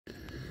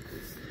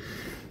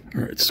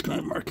Alright,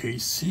 Skymark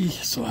AC.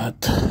 So I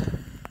had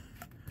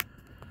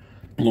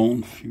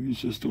blown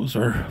fuses. Those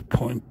are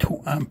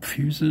 0.2 amp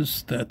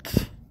fuses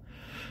that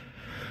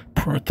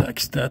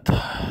protects that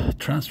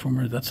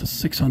transformer. That's a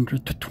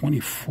 600 to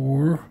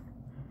 24.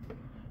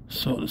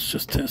 So let's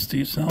just test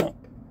these now.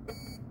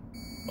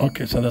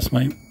 Okay, so that's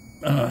my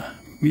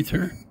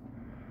meter.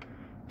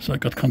 So I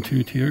got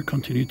continuity here,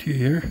 continuity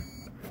here.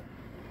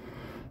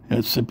 Yeah,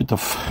 it's a bit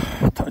of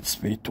tight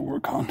space to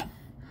work on.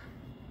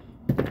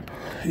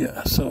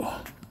 Yeah, so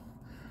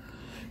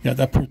yeah,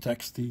 that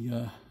protects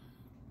the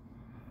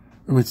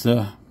with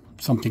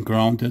something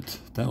grounded,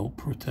 that will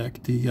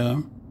protect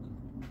the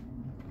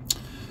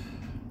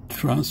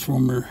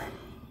transformer.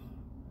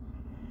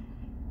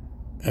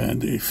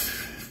 And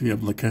if you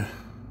have like a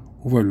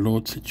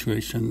overload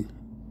situation,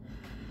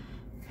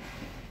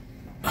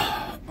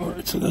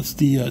 alright, so that's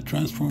the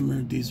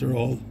transformer. These are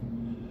all,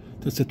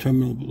 that's the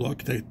terminal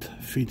block that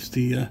feeds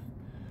the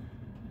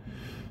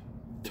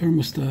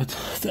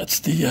thermostat. That's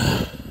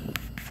the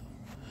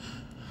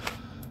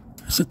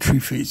it's a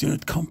 3-phase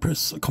unit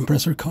compressor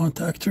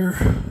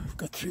contactor. I've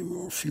got 3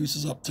 more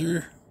fuses up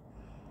there,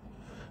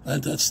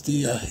 and that's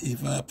the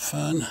evap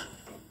fan.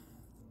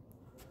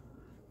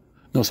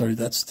 No, sorry,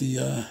 that's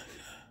the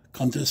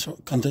condenser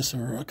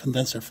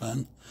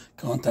fan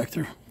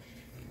contactor.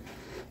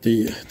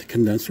 The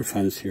condenser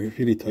fan is here.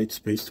 Really tight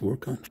space to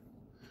work on.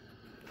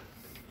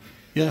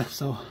 Yeah,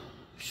 so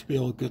should be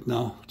all good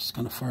now. Just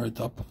gonna fire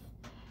it up,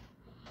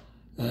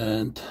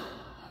 and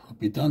we'll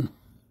be done.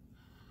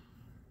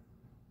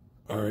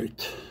 All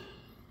right,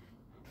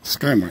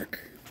 Skymark.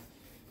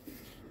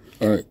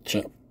 All right,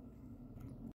 ciao.